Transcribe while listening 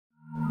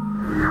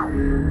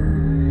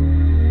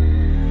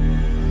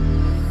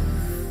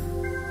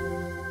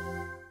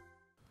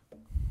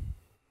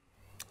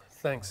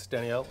Thanks,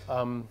 Danielle.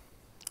 I'm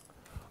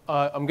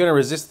going to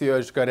resist the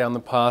urge to go down the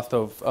path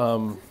of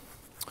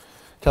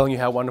telling you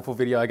how wonderful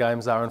video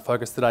games are and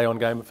focus today on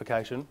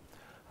gamification.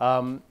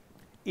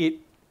 It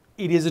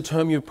is a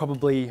term you've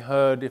probably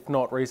heard, if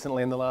not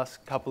recently, in the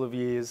last couple of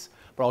years,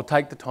 but I'll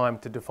take the time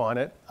to define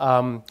it.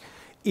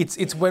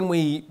 It's when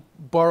we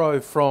borrow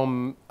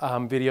from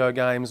video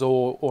games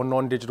or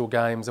non-digital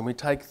games, and we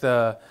take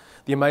the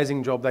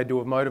amazing job they do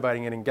of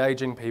motivating and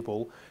engaging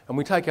people, and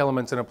we take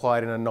elements and apply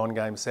it in a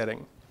non-game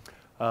setting.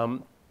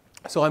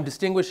 So I'm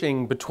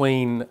distinguishing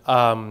between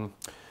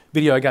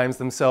video games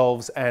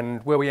themselves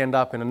and where we end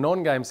up in a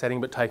non-game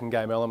setting but taking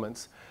game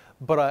elements.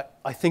 But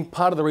I think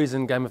part of the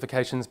reason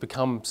gamification's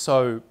become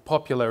so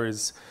popular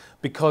is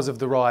because of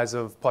the rise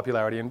of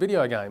popularity in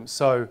video games.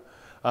 So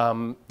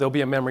there'll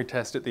be a memory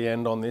test at the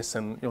end on this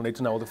and you'll need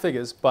to know all the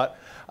figures. But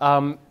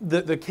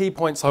the key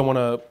points I want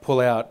to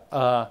pull out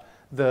are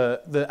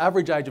the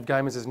average age of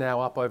gamers is now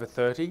up over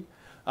 30.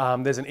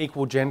 There's an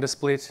equal gender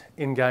split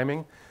in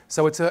gaming.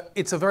 So it's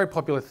a very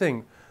popular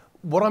thing.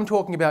 What I'm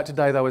talking about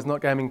today, though, is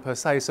not gaming per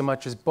se so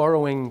much as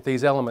borrowing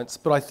these elements.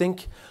 But I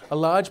think a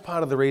large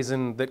part of the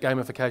reason that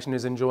gamification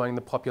is enjoying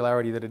the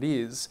popularity that it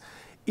is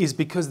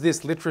because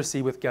this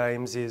literacy with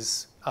games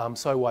is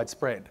so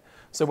widespread.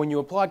 So when you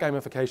apply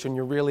gamification,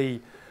 you're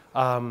really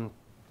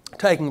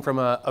taking from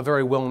a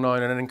very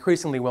well-known and an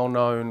increasingly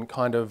well-known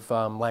kind of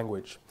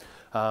language.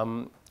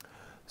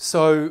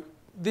 So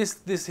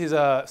this is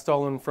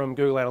stolen from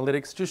Google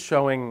Analytics, just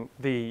showing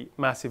the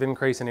massive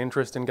increase in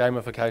interest in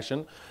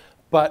gamification.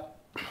 But,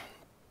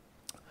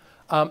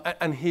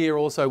 and here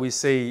also we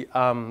see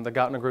the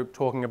Gartner Group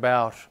talking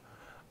about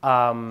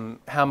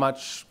how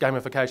much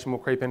gamification will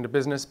creep into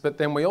business, but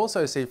then we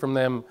also see from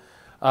them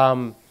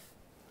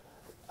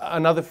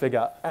another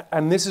figure,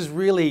 and this is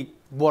really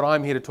what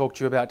I'm here to talk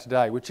to you about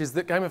today, which is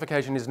that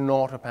gamification is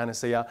not a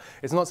panacea.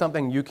 It's not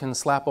something you can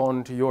slap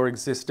on to your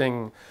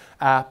existing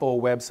app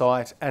or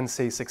website and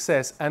see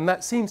success, and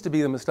that seems to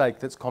be the mistake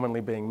that's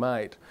commonly being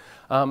made.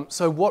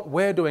 So what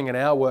we're doing in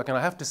our work, and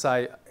I have to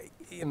say,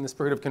 in the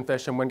spirit of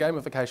confession, when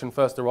gamification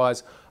first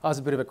arose, I was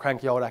a bit of a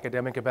cranky old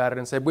academic about it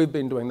and said, we've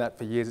been doing that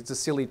for years, it's a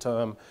silly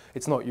term,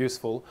 it's not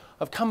useful.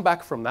 I've come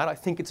back from that. I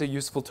think it's a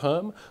useful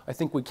term. I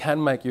think we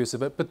can make use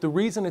of it, but the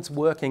reason it's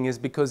working is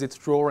because it's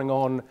drawing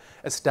on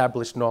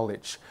established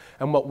knowledge.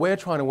 And what we're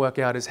trying to work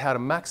out is how to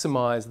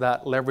maximize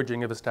that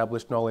leveraging of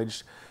established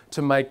knowledge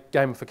to make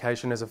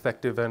gamification as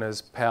effective and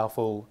as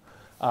powerful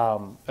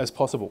as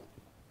possible.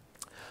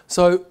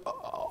 So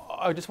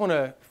I just want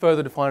to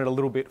further define it a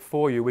little bit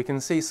for you. We can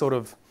see sort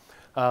of,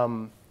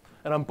 and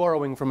I'm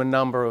borrowing from a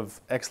number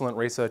of excellent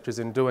researchers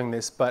in doing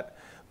this, but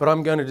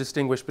I'm going to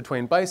distinguish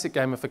between basic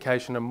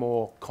gamification and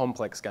more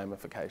complex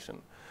gamification.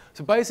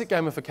 So basic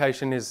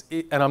gamification is,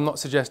 and I'm not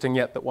suggesting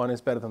yet that one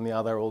is better than the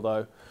other,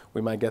 although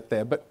we may get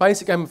there, but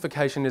basic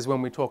gamification is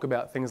when we talk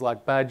about things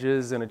like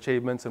badges and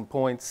achievements and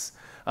points,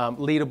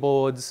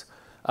 leaderboards,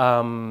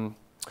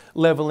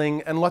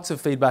 leveling, and lots of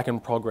feedback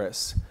and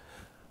progress.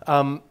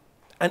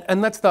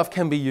 And that stuff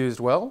can be used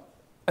well.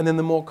 And then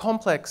the more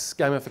complex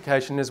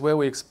gamification is where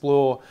we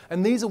explore,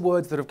 and these are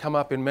words that have come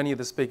up in many of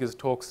the speakers'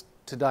 talks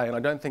today, and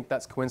I don't think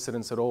that's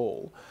coincidence at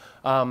all.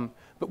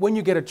 But when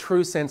you get a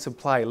true sense of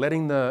play,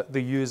 letting the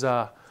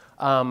user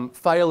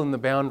fail in the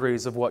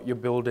boundaries of what you're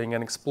building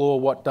and explore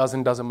what does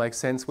and doesn't make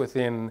sense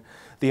within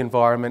the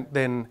environment,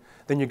 then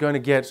you're going to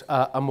get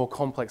a more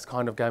complex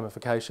kind of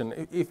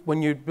gamification.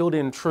 When you build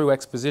in true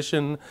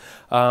exposition,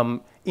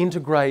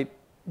 integrate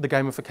the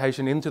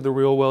gamification into the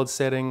real world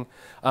setting,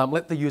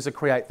 let the user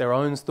create their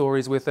own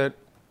stories with it.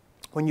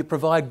 When you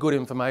provide good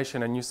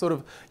information and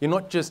you're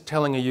not just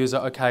telling a user,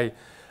 okay,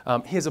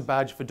 here's a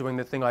badge for doing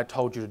the thing I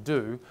told you to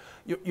do,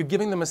 you're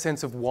giving them a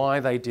sense of why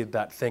they did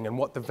that thing and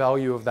what the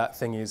value of that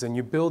thing is, and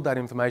you build that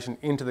information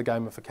into the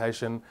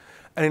gamification.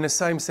 And in the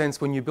same sense,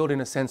 when you build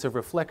in a sense of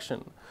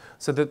reflection,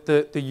 so that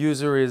the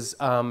user is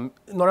not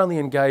only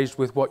engaged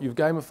with what you've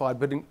gamified,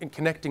 but in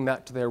connecting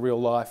that to their real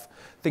life,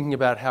 thinking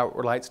about how it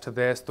relates to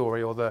their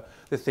story or the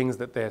things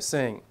that they're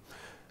seeing.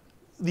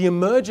 The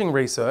emerging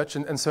research,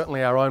 and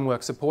certainly our own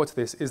work supports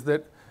this, is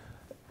that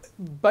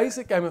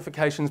basic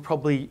gamification is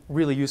probably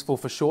really useful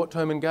for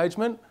short-term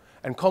engagement,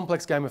 and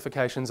complex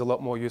gamification is a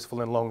lot more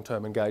useful in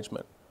long-term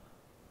engagement.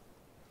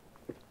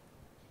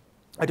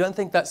 I don't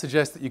think that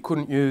suggests that you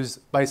couldn't use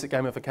basic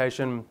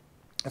gamification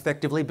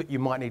effectively, but you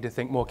might need to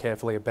think more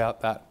carefully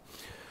about that.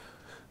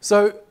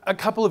 So a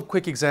couple of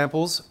quick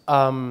examples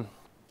of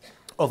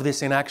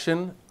this in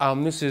action.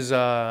 This is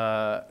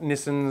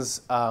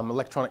Nissan's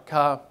electronic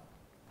car,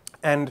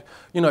 and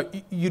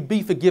you'd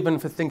be forgiven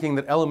for thinking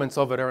that elements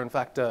of it are in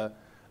fact a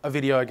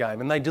video game,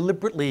 and they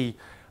deliberately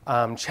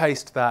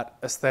chased that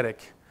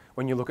aesthetic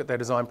when you look at their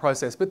design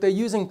process. But they're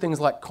using things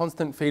like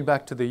constant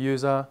feedback to the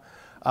user,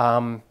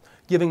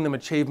 giving them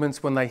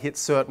achievements when they hit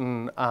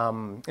certain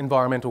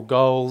environmental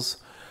goals.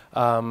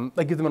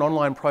 They give them an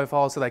online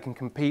profile so they can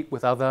compete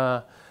with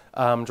other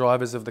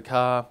drivers of the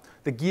car.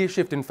 The gear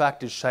shift, in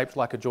fact, is shaped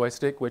like a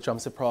joystick, which I'm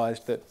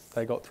surprised that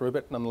they got through,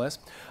 but nonetheless.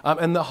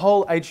 And the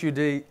whole HUD,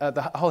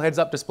 the whole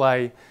heads-up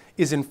display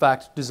is in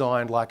fact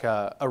designed like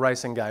a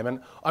racing game. And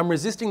I'm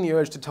resisting the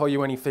urge to tell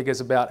you any figures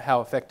about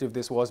how effective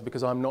this was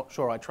because I'm not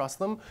sure I trust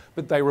them,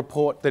 but they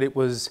report that it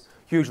was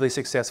hugely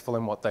successful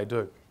in what they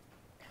do.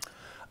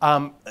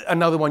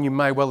 Another one you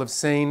may well have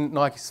seen,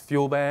 Nike's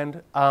Fuel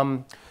Band.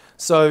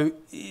 So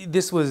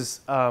this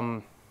was,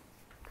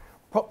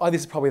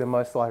 this is probably the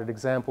most cited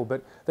example,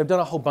 but they've done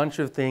a whole bunch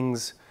of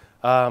things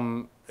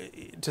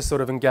to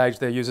sort of engage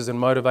their users and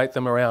motivate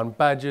them around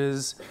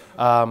badges,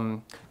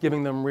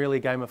 giving them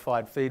really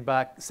gamified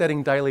feedback,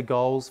 setting daily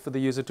goals for the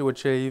user to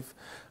achieve,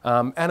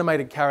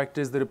 animated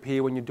characters that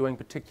appear when you're doing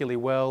particularly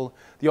well,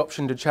 the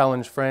option to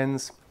challenge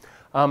friends.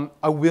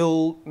 I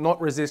will not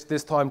resist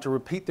this time to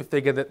repeat the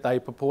figure that they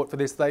purport for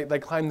this. They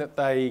claim that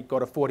they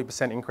got a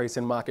 40% increase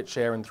in market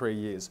share in 3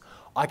 years.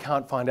 I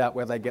can't find out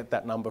where they get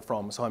that number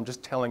from, so I'm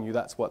just telling you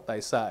that's what they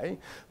say.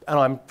 And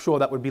I'm sure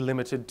that would be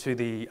limited to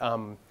the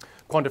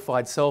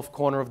quantified self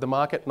corner of the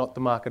market, not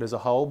the market as a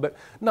whole, but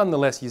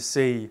nonetheless you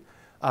see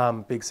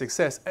big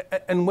success.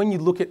 And when you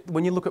look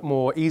at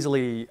more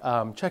easily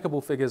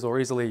checkable figures or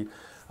easily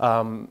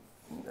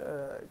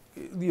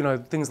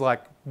things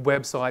like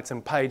websites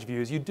and page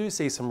views, you do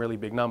see some really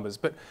big numbers.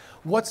 But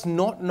what's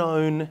not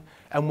known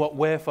and what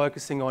we're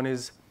focusing on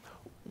is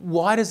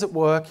why does it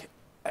work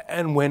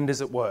and when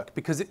does it work?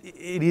 Because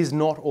it is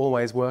not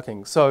always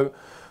working. So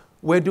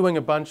we're doing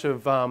a bunch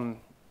of,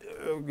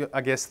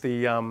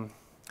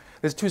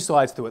 there's two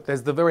sides to it.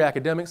 There's the very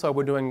academic side.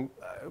 We're doing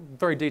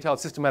very detailed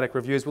systematic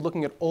reviews. We're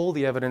looking at all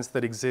the evidence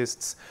that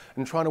exists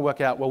and trying to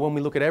work out, well, when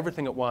we look at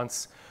everything at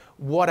once,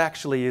 what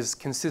actually is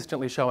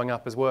consistently showing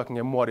up as working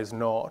and what is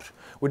not.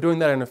 We're doing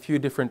that in a few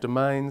different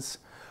domains.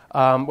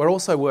 We're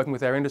also working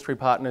with our industry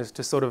partners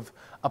to sort of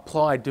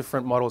apply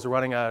different models. We're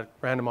running a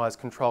randomised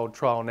controlled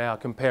trial now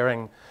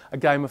comparing a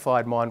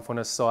gamified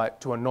mindfulness site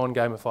to a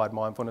non-gamified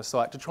mindfulness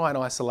site to try and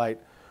isolate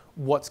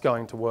what's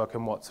going to work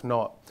and what's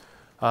not.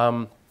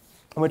 And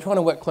we're trying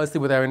to work closely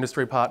with our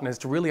industry partners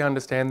to really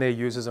understand their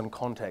users and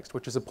context,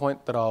 which is a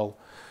point that I'll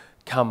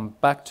come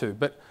back to.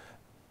 But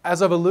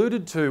as I've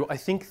alluded to, I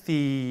think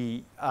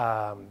the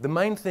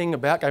main thing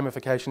about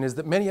gamification is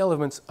that many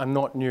elements are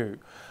not new.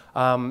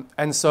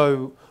 And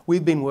so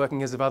we've been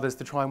working as of others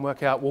to try and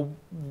work out, well,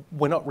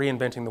 we're not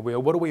reinventing the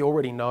wheel. What do we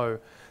already know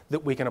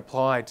that we can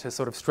apply to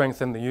sort of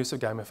strengthen the use of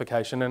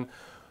gamification? And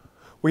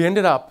we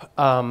ended up,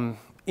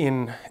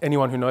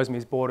 anyone who knows me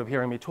is bored of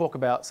hearing me talk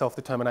about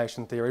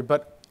self-determination theory,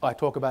 but I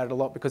talk about it a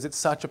lot because it's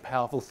such a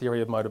powerful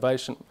theory of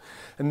motivation.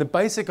 And the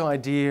basic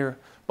idea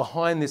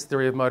behind this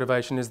theory of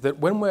motivation is that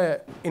when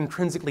we're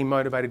intrinsically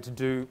motivated to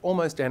do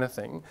almost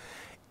anything,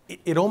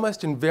 it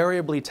almost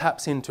invariably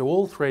taps into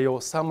all three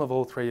or some of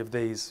all three of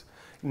these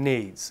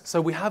needs. So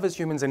we have as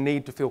humans a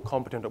need to feel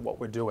competent at what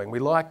we're doing. We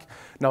like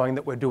knowing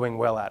that we're doing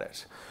well at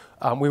it.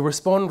 We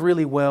respond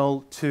really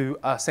well to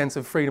a sense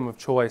of freedom of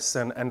choice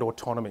and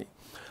autonomy.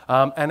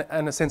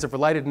 And a sense of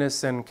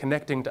relatedness and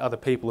connecting to other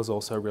people is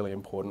also really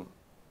important.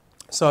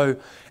 So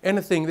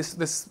anything,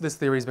 this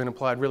theory has been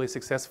applied really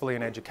successfully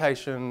in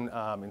education,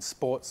 in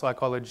sports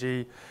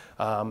psychology,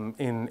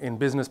 in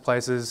business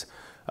places,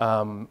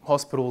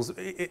 hospitals.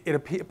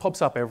 It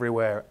pops up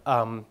everywhere.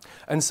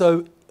 And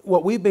so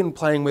what we've been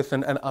playing with,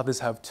 and others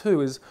have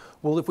too, is,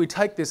 well, if we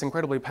take this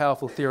incredibly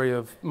powerful theory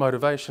of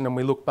motivation and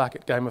we look back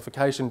at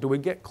gamification, do we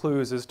get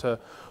clues as to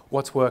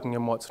what's working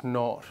and what's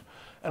not?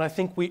 And I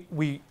think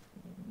we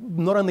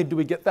not only do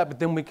we get that, but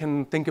then we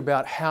can think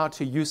about how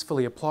to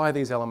usefully apply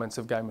these elements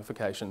of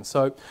gamification.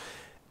 So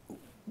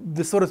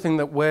the sort of thing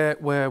that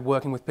we're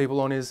working with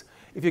people on is,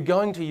 if you're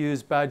going to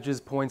use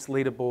badges, points,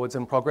 leaderboards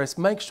and progress,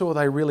 make sure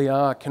they really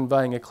are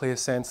conveying a clear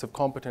sense of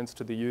competence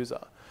to the user.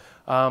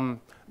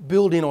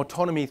 Build in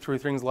autonomy through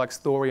things like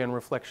story and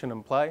reflection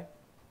and play.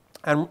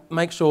 And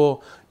make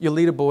sure your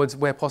leaderboards,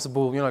 where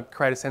possible,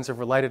 create a sense of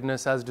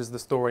relatedness, as does the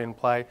story and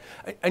play.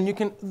 And you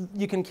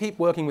can keep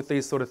working with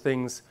these sort of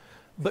things.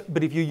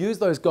 But if you use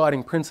those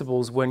guiding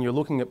principles when you're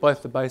looking at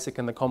both the basic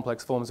and the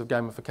complex forms of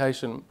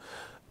gamification,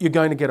 you're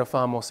going to get a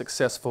far more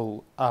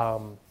successful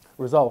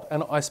result.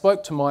 And I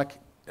spoke to Mike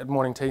at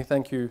Morning Tea,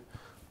 thank you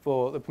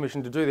for the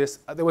permission to do this.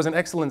 There was an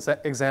excellent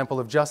example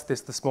of just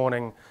this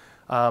morning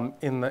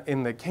in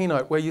the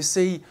keynote, where you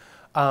see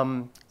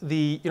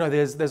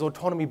there's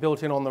autonomy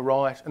built in on the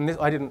right, and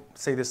I didn't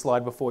see this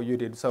slide before you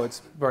did, so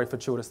it's very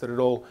fortuitous that it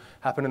all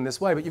happened in this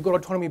way, but you've got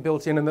autonomy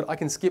built in and that I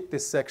can skip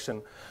this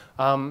section.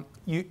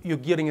 You're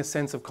getting a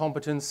sense of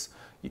competence,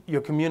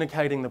 you're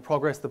communicating the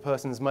progress the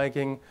person's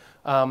making,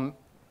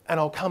 and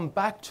I'll come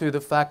back to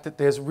the fact that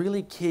there's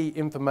really key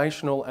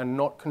informational and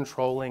not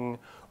controlling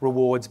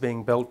rewards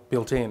being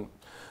built in.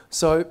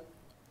 So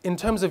in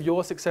terms of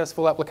your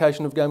successful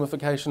application of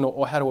gamification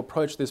or how to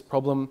approach this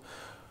problem,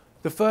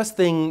 the first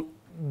thing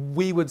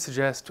we would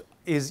suggest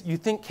is you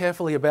think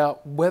carefully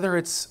about whether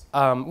it's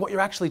what you're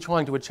actually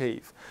trying to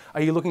achieve.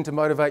 Are you looking to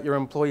motivate your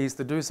employees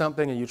to do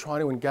something? Are you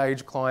trying to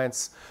engage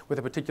clients with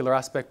a particular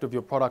aspect of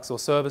your products or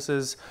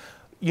services?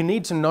 you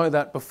need to know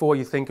that before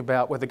you think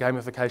about whether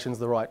gamification is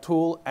the right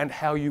tool and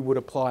how you would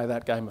apply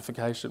that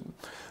gamification.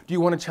 Do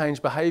you want to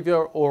change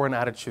behaviour or an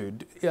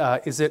attitude?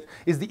 Is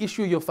the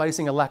issue you're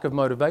facing a lack of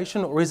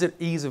motivation, or is it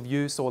ease of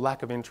use or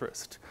lack of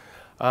interest?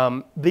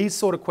 These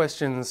sort of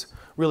questions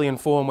really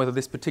inform whether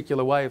this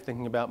particular way of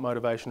thinking about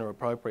motivation are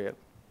appropriate.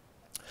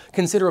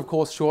 Consider, of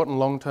course, short and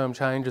long-term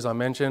change, as I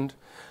mentioned.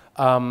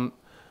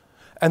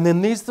 And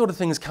then these sort of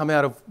things come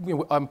out of,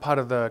 I'm part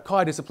of the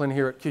CHI discipline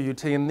here at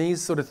QUT, and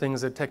these sort of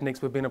things are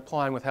techniques we've been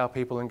applying with how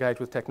people engage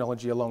with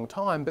technology a long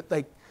time, but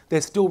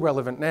they're still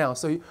relevant now.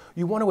 So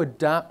you want to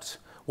adapt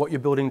what you're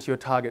building to your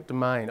target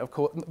domain. Of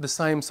course, the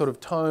same sort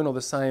of tone or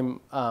the same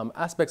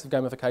aspects of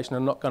gamification are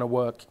not going to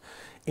work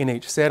in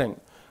each setting.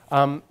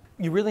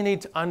 You really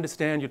need to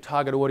understand your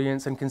target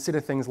audience and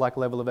consider things like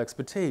level of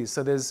expertise.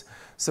 So there's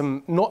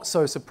some not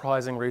so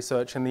surprising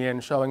research in the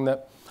end showing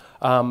that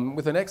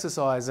with an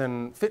exercise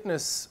and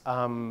fitness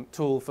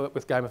tool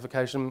with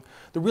gamification,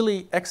 the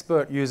really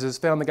expert users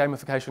found the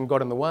gamification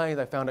got in the way.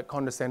 They found it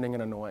condescending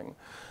and annoying.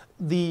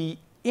 The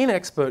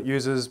inexpert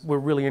users were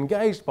really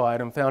engaged by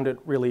it and found it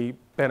really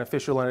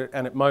beneficial,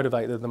 and it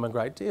motivated them a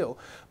great deal.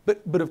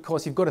 But of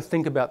course, you've got to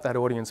think about that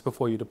audience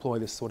before you deploy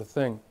this sort of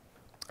thing.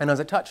 And as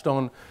I touched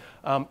on,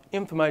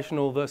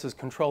 informational versus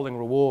controlling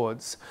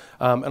rewards,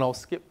 and I'll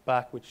skip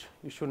back, which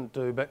you shouldn't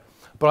do, but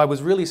I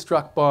was really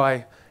struck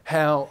by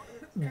how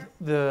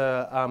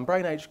the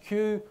Brain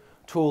HQ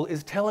tool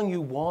is telling you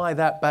why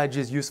that badge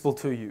is useful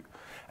to you.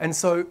 And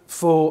so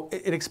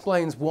it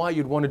explains why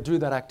you'd want to do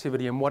that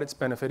activity and what its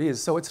benefit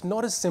is. So it's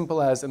not as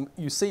simple as, and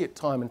you see it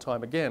time and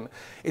time again,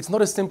 it's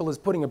not as simple as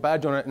putting a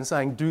badge on it and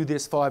saying, do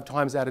this 5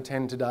 times out of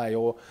 10 today,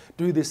 or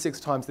do this 6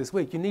 times this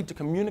week. You need to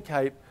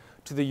communicate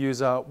to the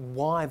user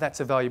why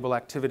that's a valuable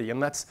activity,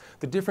 and that's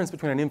the difference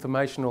between an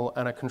informational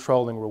and a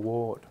controlling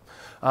reward.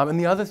 And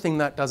the other thing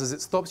that does is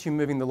it stops you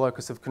moving the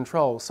locus of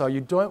control. So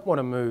you don't want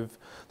to move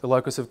the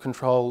locus of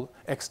control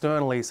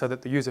externally so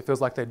that the user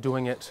feels like they're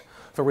doing it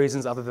for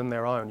reasons other than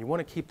their own. You want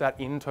to keep that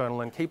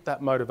internal and keep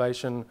that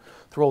motivation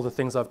through all the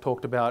things I've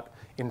talked about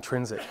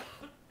intrinsic.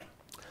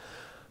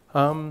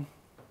 I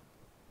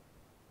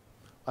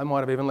might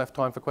have even left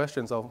time for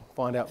questions. I'll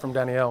find out from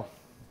Danielle.